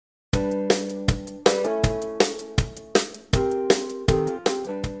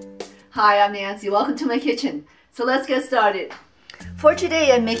Hi, I'm Nancy. Welcome to my kitchen. So let's get started. For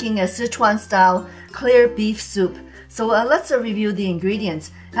today, I'm making a Sichuan style clear beef soup. So let's review the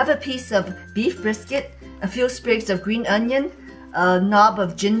ingredients. I have a piece of beef brisket, a few sprigs of green onion, a knob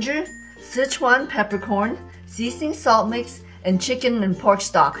of ginger, Sichuan peppercorn, seasoning salt mix, and chicken and pork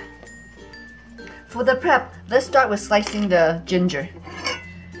stock. For the prep, let's start with slicing the ginger.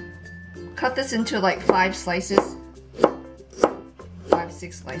 Cut this into like 5 slices.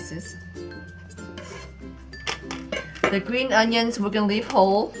 5-6 slices. The green onions we're going to leave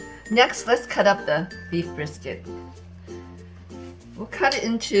whole. Next, let's cut up the beef brisket. We'll cut it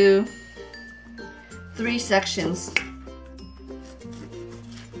into 3 sections.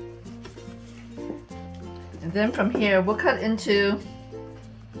 And then from here, we'll cut into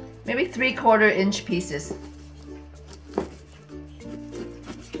maybe 3/4 inch pieces.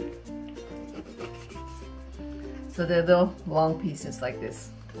 So they're little long pieces like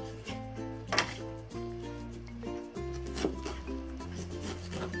this.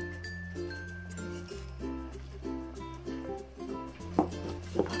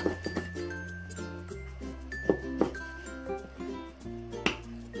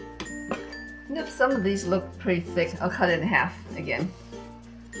 And if some of these look pretty thick, I'll cut it in half again.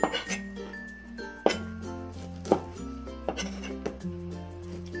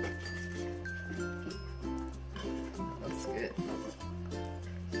 Looks good.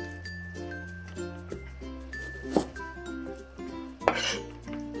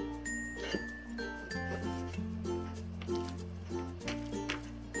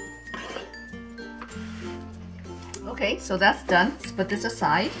 Okay, so that's done. Let's put this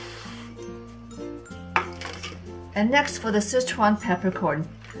aside. And next, for the Sichuan peppercorn,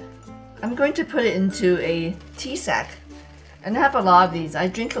 I'm going to put it into a tea sack. And I have a lot of these. I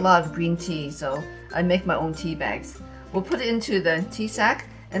drink a lot of green tea, so I make my own tea bags. We'll put it into the tea sack,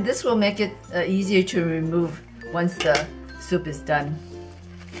 and this will make it easier to remove once the soup is done.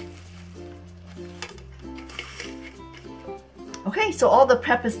 Okay, so all the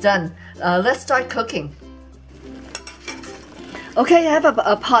prep is done. Let's start cooking. Okay, I have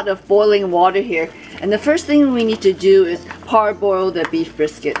a pot of boiling water here. And the first thing we need to do is parboil the beef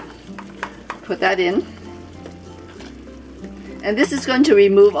brisket. Put that in. And this is going to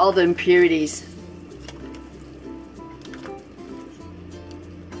remove all the impurities.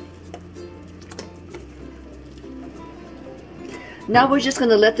 Now we're just going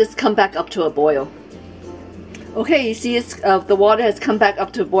to let this come back up to a boil. Okay, you see the water has come back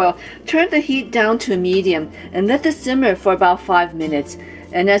up to a boil. Turn the heat down to medium and let this simmer for about 5 minutes.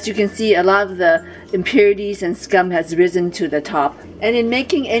 And as you can see, a lot of the impurities and scum has risen to the top. And in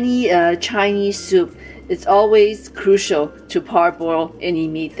making any Chinese soup, it's always crucial to parboil any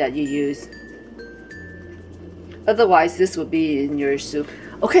meat that you use. Otherwise, this will be in your soup.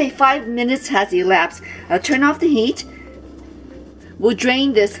 Okay, 5 minutes has elapsed. Turn off the heat. We'll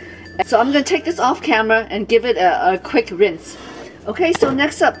drain this. So I'm going to take this off camera and give it a quick rinse. Okay, so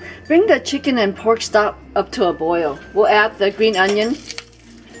next up, bring the chicken and pork stock up to a boil. We'll add the green onion.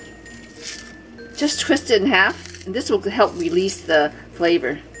 Just twist it in half, and this will help release the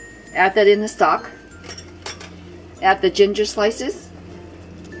flavor. Add that in the stock. Add the ginger slices.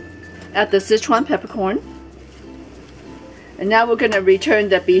 Add the Sichuan peppercorn. And now we're going to return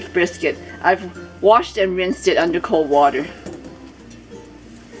the beef brisket. I've washed and rinsed it under cold water.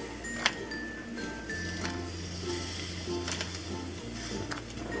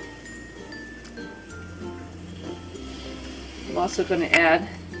 I'm also going to add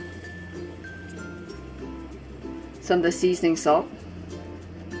some of the seasoning salt.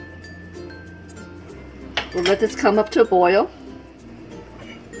 We'll let this come up to a boil.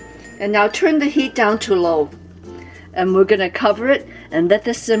 And now turn the heat down to low. And we're going to cover it and let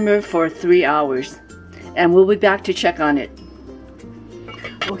this simmer for 3 hours. And we'll be back to check on it.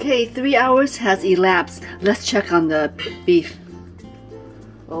 Okay, 3 hours has elapsed. Let's check on the beef.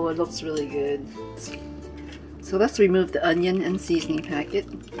 Oh, it looks really good. So let's remove the onion and seasoning packet.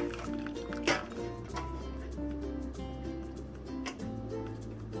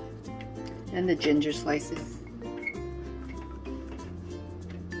 And the ginger slices.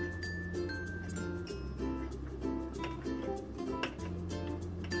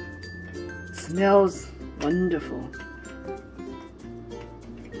 Smells wonderful.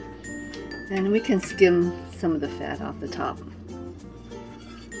 And we can skim some of the fat off the top.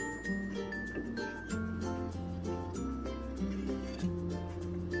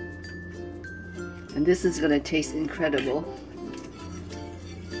 And this is going to taste incredible.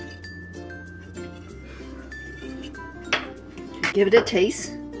 Give it a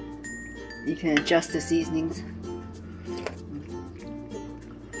taste. You can adjust the seasonings.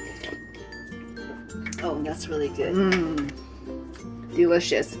 Oh, that's really good.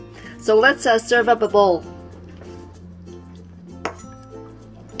 Delicious. So let's serve up a bowl.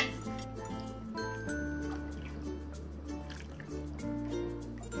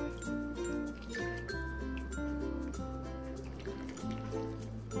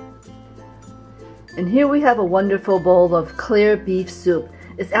 And here we have a wonderful bowl of clear beef soup.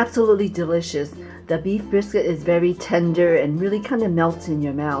 It's absolutely delicious. The beef brisket is very tender and really kind of melts in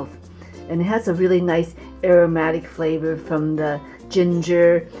your mouth. And it has a really nice aromatic flavor from the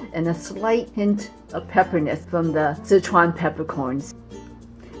ginger and a slight hint of pepperness from the Sichuan peppercorns.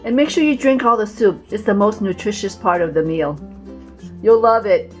 And make sure you drink all the soup. It's the most nutritious part of the meal. You'll love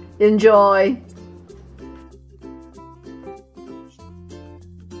it. Enjoy!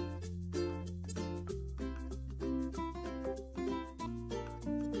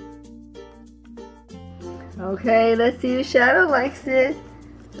 Okay, let's see if Shadow likes it.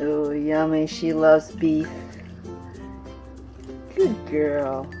 Oh, yummy. She loves beef. Good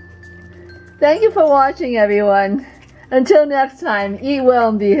girl. Thank you for watching, everyone. Until next time, eat well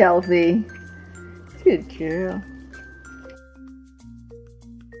and be healthy. Good girl.